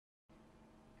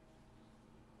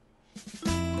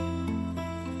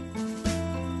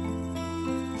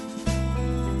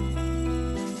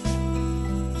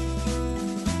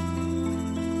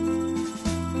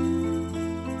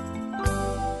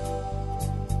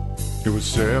It was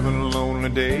 7 lonely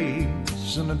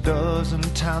days and a dozen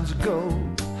times ago.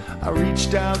 I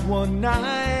reached out one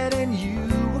night and you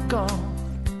were gone.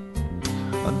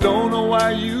 I don't know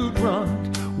why you'd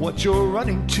run, what you're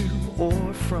running to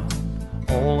or from.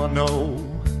 All I know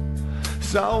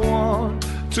is I want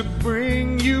to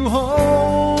bring you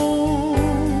home.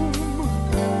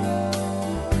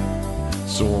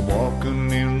 So I'm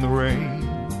walking in the rain,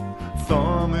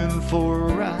 thumbing for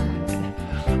a ride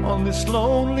on this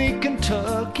lonely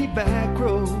Kentucky back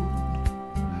road.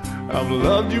 I've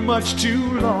loved you much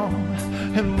too long,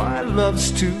 and my love's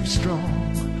too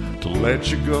strong to let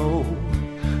you go,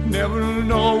 never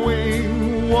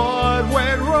knowing what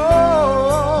went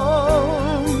wrong.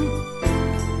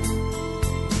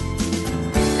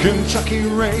 Kentucky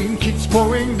rain keeps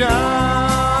pouring down,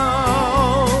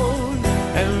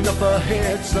 and up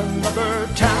ahead's another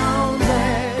town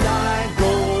that I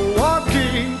go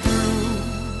walking through,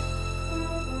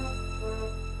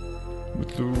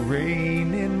 with the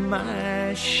rain in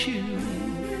my shoes,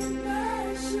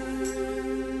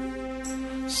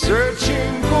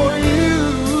 searching for you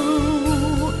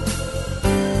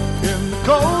in the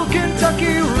cold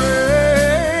Kentucky rain,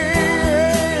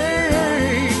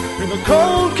 in the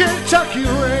cold Kentucky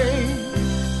rain.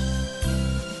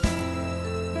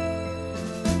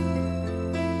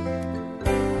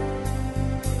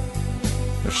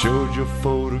 I showed your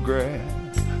photograph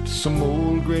to some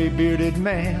old gray-bearded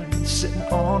man sitting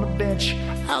on a bench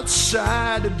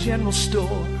outside a general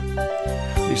store.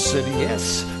 He said,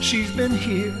 yes, she's been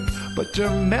here, but her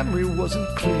memory wasn't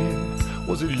clear.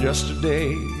 Was it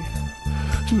yesterday?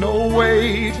 No,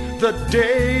 wait, the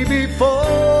day before.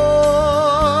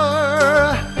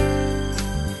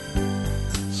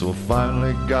 So I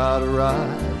finally got a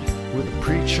ride with a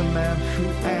preacher man who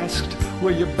asked,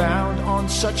 were you bound on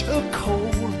such a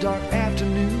cold, dark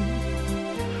afternoon?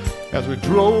 As we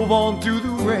drove on through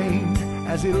the rain,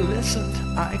 as he listened,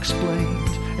 I explained,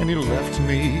 and he left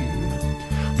me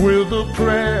with a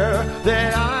prayer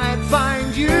that I'd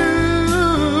find you.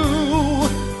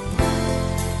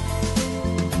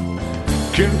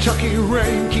 Kentucky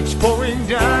rain keeps pouring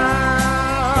down,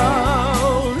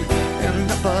 and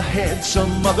up ahead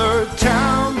some other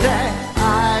town that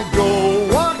I go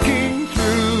walking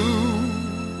through,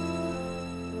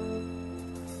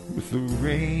 with the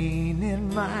rain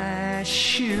in my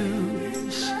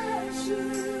shoes,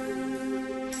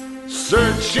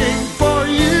 searching for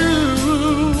you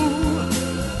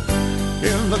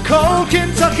in the cold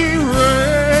Kentucky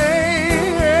rain,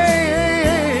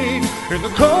 in the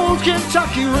cold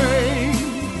Kentucky rain,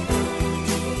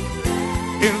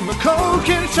 in the cold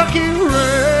Kentucky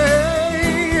rain,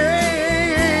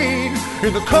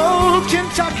 in the cold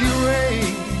Kentucky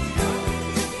rain,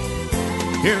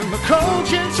 in the cold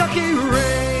Kentucky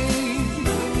rain,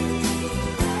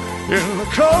 in the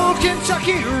cold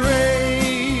Kentucky rain.